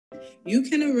you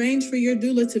can arrange for your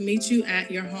doula to meet you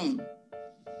at your home.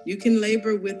 You can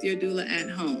labor with your doula at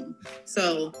home.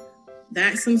 So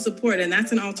that's some support, and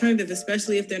that's an alternative,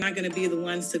 especially if they're not going to be the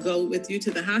ones to go with you to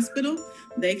the hospital.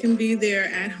 They can be there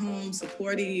at home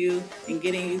supporting you and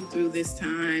getting you through this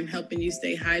time, helping you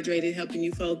stay hydrated, helping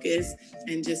you focus,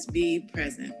 and just be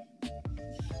present.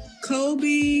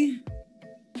 Kobe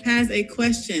has a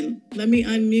question. Let me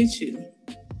unmute you.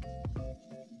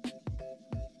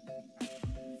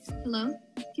 Hello?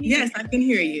 Yes, I can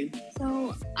hear you.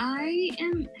 So I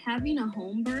am having a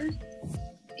home birth,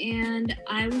 and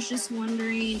I was just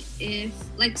wondering if,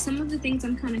 like, some of the things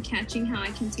I'm kind of catching how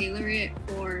I can tailor it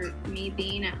for me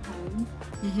being at home.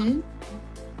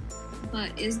 Mm-hmm.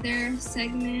 But is there a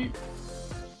segment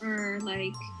or,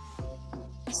 like,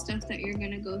 stuff that you're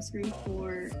going to go through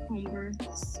for home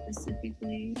births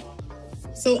specifically?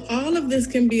 So all of this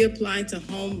can be applied to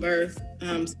home birth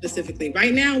specifically.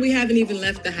 Right now, we haven't even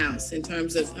left the house in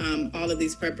terms of all of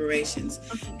these preparations.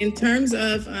 Okay. In terms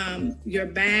of your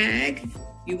bag,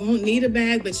 you won't need a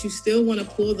bag, but you still want to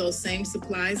pull those same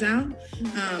supplies out.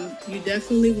 You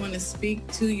definitely want to speak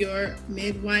to your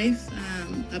midwife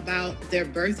about their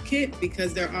birth kit,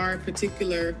 because there are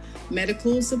particular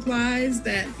medical supplies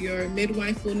that your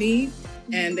midwife will need.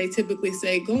 And they typically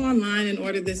say, go online and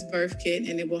order this birth kit,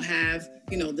 and it will have,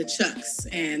 you know, the chucks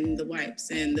and the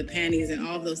wipes and the panties and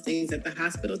all of those things that the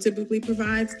hospital typically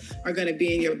provides are going to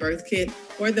be in your birth kit,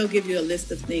 or they'll give you a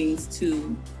list of things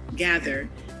to gather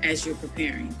as you're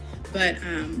preparing. But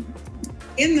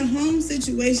in the home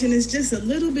situation, it's just a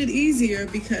little bit easier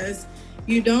because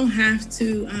you don't have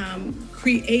to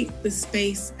create the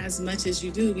space as much as you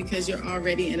do, because you're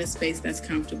already in a space that's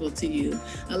comfortable to you.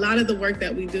 A lot of the work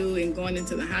that we do in going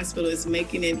into the hospital is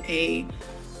making it a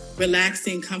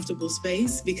relaxing, comfortable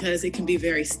space, because it can be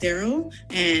very sterile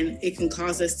and it can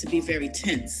cause us to be very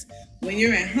tense. When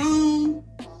you're at home,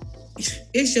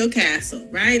 it's your castle,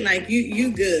 right? Like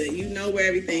you good. You know where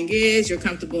everything is. You're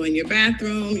comfortable in your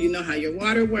bathroom. You know how your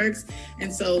water works.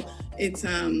 And so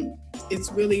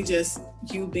it's really just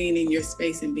you being in your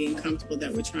space and being comfortable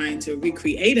that we're trying to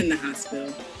recreate in the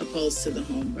hospital, opposed to the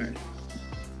home birth.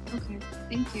 Okay,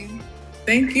 thank you.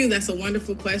 Thank you. That's a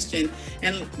wonderful question.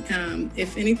 And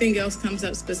if anything else comes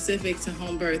up specific to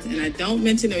home birth and I don't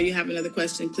mention, or you have another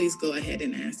question, please go ahead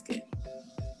and ask it.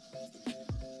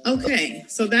 Okay,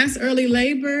 so that's early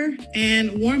labor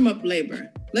and warm-up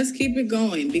labor. Let's keep it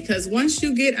going, because once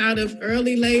you get out of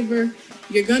early labor,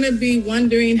 you're going to be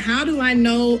wondering, how do I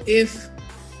know if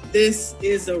this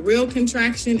is a real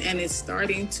contraction and it's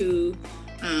starting to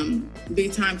be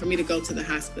time for me to go to the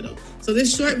hospital? So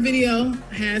this short video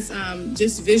has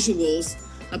just visuals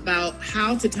about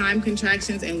how to time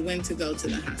contractions and when to go to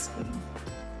the hospital.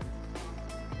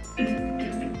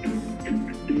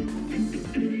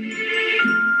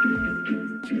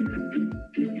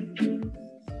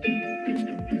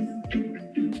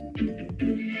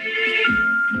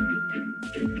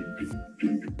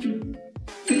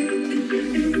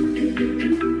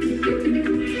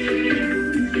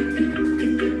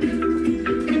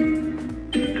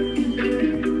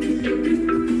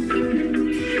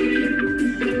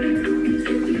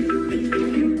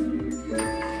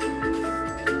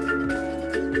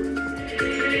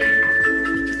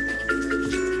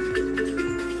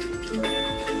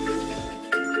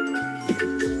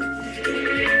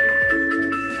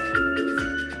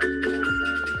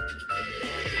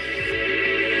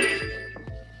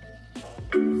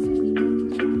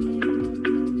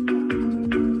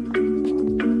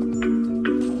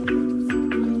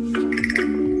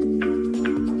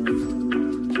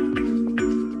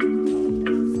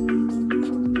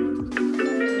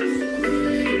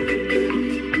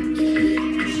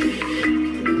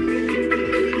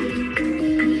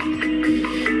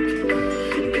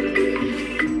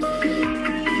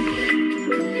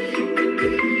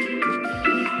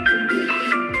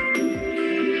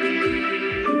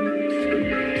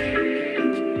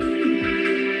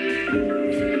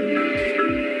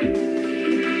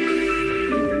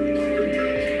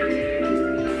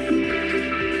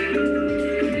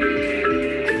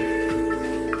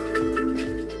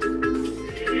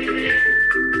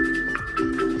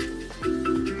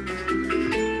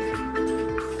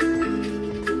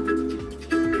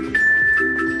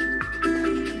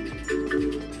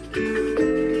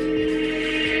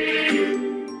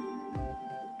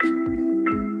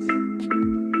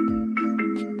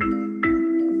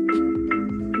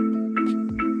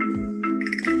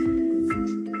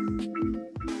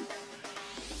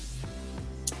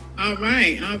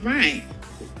 All right.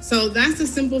 So that's a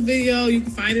simple video. You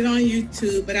can find it on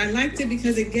YouTube, but I liked it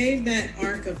because it gave that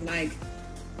arc of like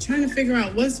trying to figure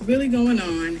out what's really going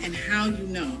on and how you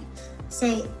know.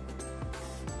 So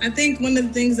I think one of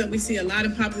the things that we see a lot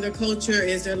in popular culture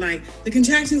is they're like, the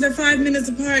contractions are 5 minutes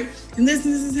apart and this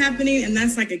is happening. And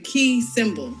that's like a key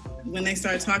symbol when they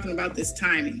start talking about this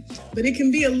timing. But it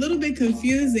can be a little bit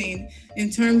confusing in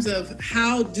terms of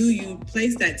how do you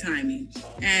place that timing.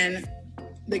 And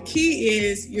the key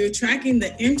is you're tracking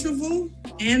the interval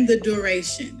and the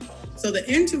duration. So the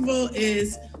interval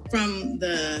is from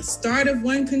the start of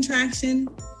one contraction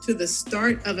to the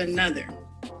start of another.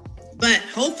 But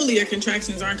hopefully your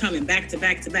contractions aren't coming back to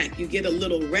back to back. You get a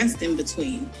little rest in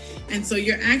between. And so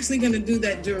you're actually going to do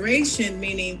that duration,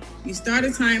 meaning you start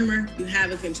a timer, you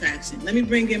have a contraction. Let me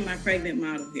bring in my pregnant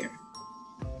model here.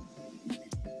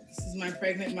 This is my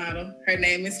pregnant model. Her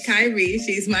name is Kyrie.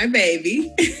 She's my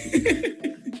baby.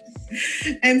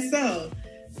 And so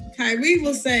Kyrie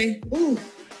will say, ooh,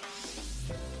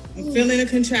 I'm feeling a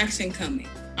contraction coming.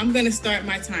 I'm going to start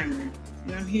my timer.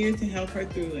 And I'm here to help her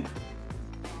through it.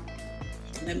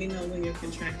 Let me know when your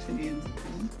contraction ends.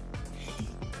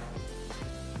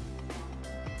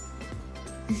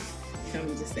 Tell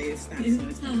me to say it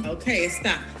stopped. Okay, it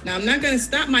stopped. Now I'm not going to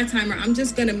stop my timer. I'm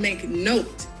just going to make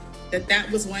note that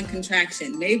that was one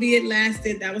contraction. Maybe it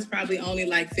lasted, that was probably only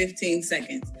like 15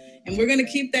 seconds. And we're going to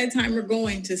keep that timer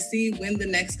going to see when the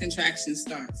next contraction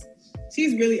starts.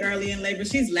 She's really early in labor.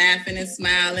 She's laughing and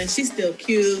smiling. She's still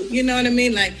cute. You know what I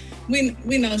mean? Like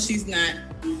we know she's not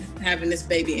having this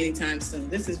baby anytime soon.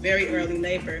 This is very early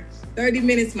labor. 30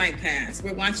 minutes might pass.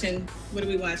 We're watching, what are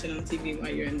we watching on TV while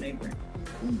you're in labor?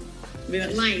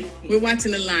 We're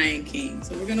watching The Lion King.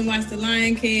 So we're gonna watch The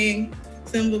Lion King.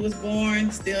 Simba was born,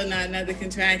 still not another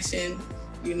contraction.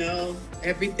 You know,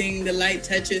 everything the light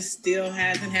touches still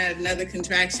hasn't had another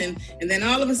contraction. And then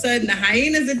all of a sudden the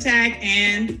hyenas attack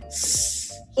and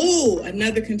ooh,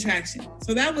 another contraction.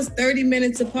 So that was 30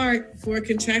 minutes apart for a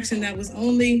contraction that was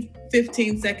only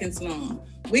 15 seconds long.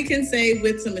 We can say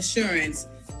with some assurance,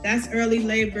 that's early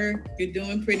labor. You're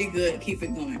doing pretty good. Keep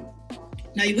it going.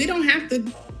 Now, we don't have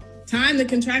to time the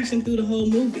contraction through the whole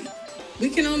movie. We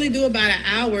can only do about an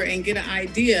hour and get an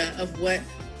idea of what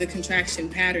the contraction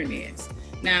pattern is.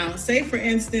 Now, say for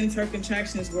instance, her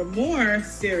contractions were more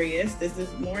serious. This is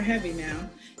more heavy now.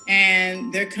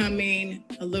 And they're coming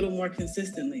a little more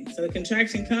consistently. So the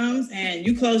contraction comes and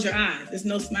you close your eyes. There's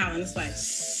no smiling. It's like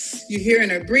you're hearing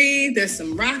her breathe. There's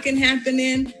some rocking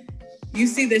happening. You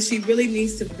see that she really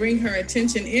needs to bring her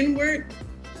attention inward.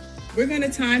 We're going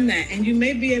to time that. And you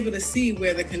may be able to see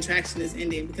where the contraction is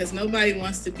ending because nobody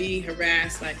wants to be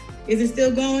harassed. Like, is it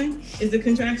still going? Is the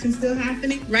contraction still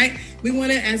happening? Right? We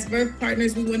want to, as birth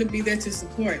partners, we want to be there to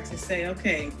support, to say,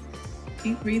 okay,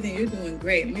 keep breathing. You're doing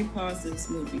great. Let me pause this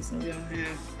movie so we don't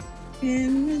have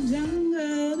in the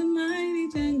jungle, the mighty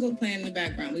jungle playing in the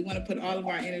background. We want to put all of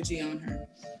our energy on her.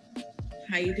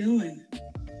 How you doing?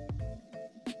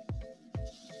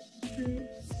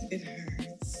 It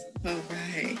hurts. All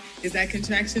right. Is that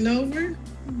contraction over?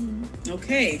 Mm-hmm.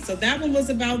 Okay. So that one was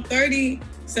about 30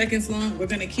 seconds long. We're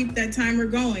going to keep that timer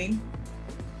going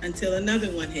until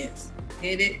another one hits.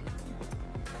 Hit it.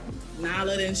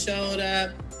 Nala then showed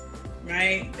up.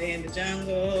 Right? They in the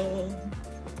jungle.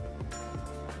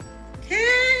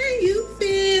 Can you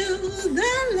feel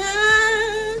the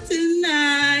love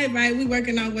tonight? Right? We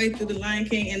working our way through the Lion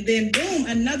King. And then boom,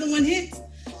 another one hits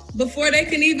before they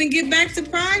can even get back to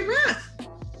Pride Rock.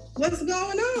 What's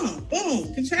going on?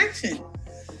 Boom, contraction.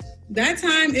 That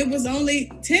time it was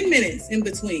only 10 minutes in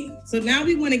between. So now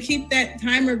we want to keep that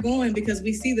timer going because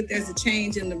we see that there's a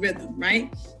change in the rhythm,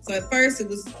 right? So at first it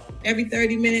was every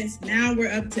 30 minutes. Now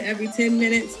we're up to every 10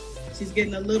 minutes. She's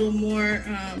getting a little more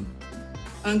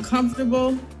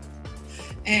uncomfortable.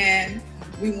 And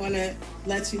we want to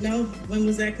let you know, when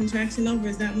was that contraction over?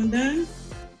 Is that one done?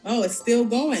 Oh, it's still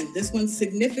going. This one's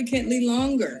significantly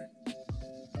longer.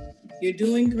 You're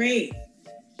doing great.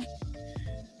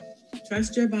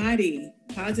 Trust your body.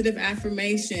 Positive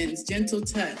affirmations, gentle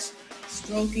touch,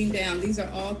 stroking down. These are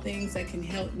all things that can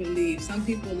help relieve. Some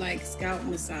people like scalp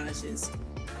massages.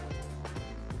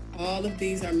 All of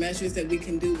these are measures that we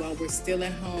can do while we're still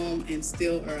at home and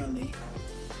still early.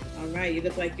 All right, you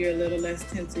look like you're a little less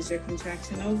tense. Is your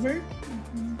contraction over?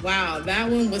 Mm-hmm. Wow, that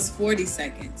one was 40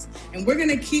 seconds. And we're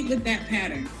gonna keep with that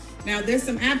pattern. Now, there's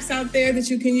some apps out there that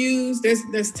you can use.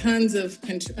 There's tons of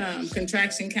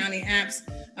contraction counting apps.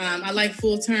 I like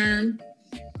Full Term.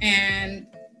 And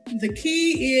the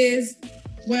key is,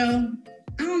 well,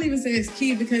 I don't even say it's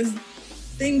key because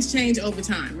things change over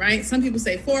time, right? Some people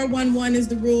say 4-1-1 is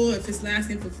the rule if it's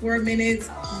lasting for 4 minutes.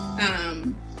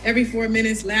 every 4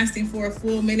 minutes lasting for a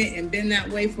full minute and been that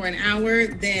way for an hour,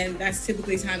 then that's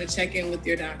typically time to check in with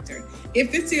your doctor.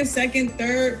 If it's your second,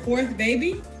 third, fourth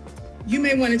baby, you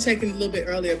may want to check in a little bit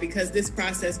earlier because this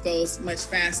process goes much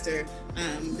faster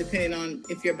depending on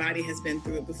if your body has been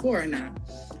through it before or not.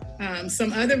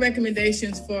 Some other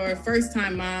recommendations for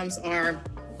first-time moms are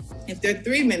if they're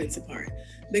 3 minutes apart.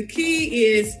 The key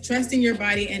is trusting your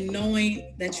body and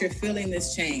knowing that you're feeling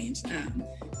this change.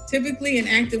 Typically in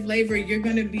active labor, you're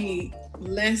going to be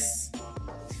less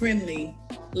friendly,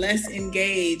 less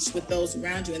engaged with those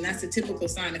around you. And that's a typical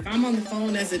sign. If I'm on the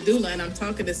phone as a doula and I'm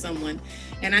talking to someone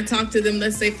and I talk to them,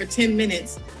 let's say for 10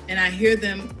 minutes, and I hear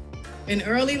them in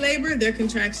early labor, their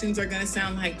contractions are going to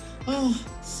sound like, oh,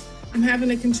 I'm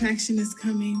having a contraction, it's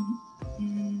coming.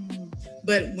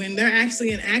 But when they're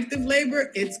actually in active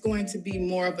labor, it's going to be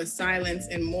more of a silence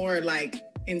and more like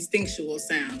instinctual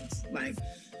sounds, like,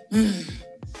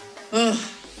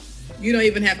 oh, you don't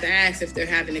even have to ask if they're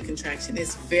having a contraction.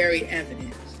 It's very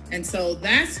evident. And so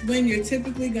that's when you're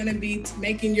typically going to be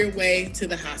making your way to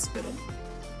the hospital.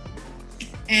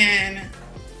 And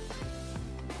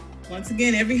once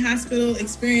again, every hospital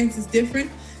experience is different.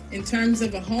 In terms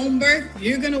of a home birth,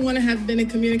 you're going to want to have been in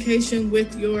communication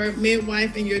with your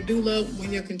midwife and your doula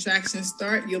when your contractions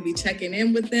start. You'll be checking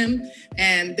in with them,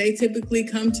 and they typically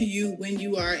come to you when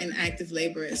you are in active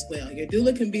labor as well. Your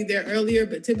doula can be there earlier,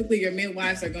 but typically your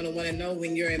midwives are going to want to know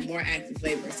when you're in more active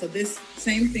labor. So this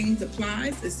same thing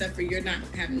applies, except for you're not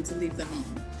having to leave the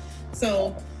home.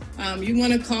 So you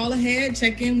want to call ahead,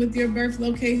 check in with your birth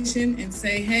location and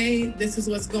say, hey, this is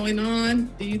what's going on.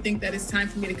 Do you think that it's time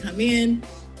for me to come in?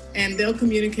 And they'll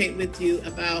communicate with you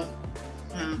about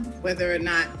whether or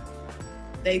not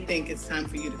they think it's time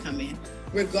for you to come in.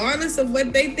 Regardless of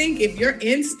what they think, if your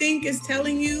instinct is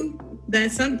telling you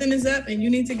that something is up and you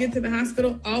need to get to the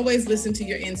hospital, always listen to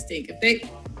your instinct. If they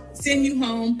send you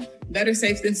home, better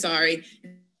safe than sorry.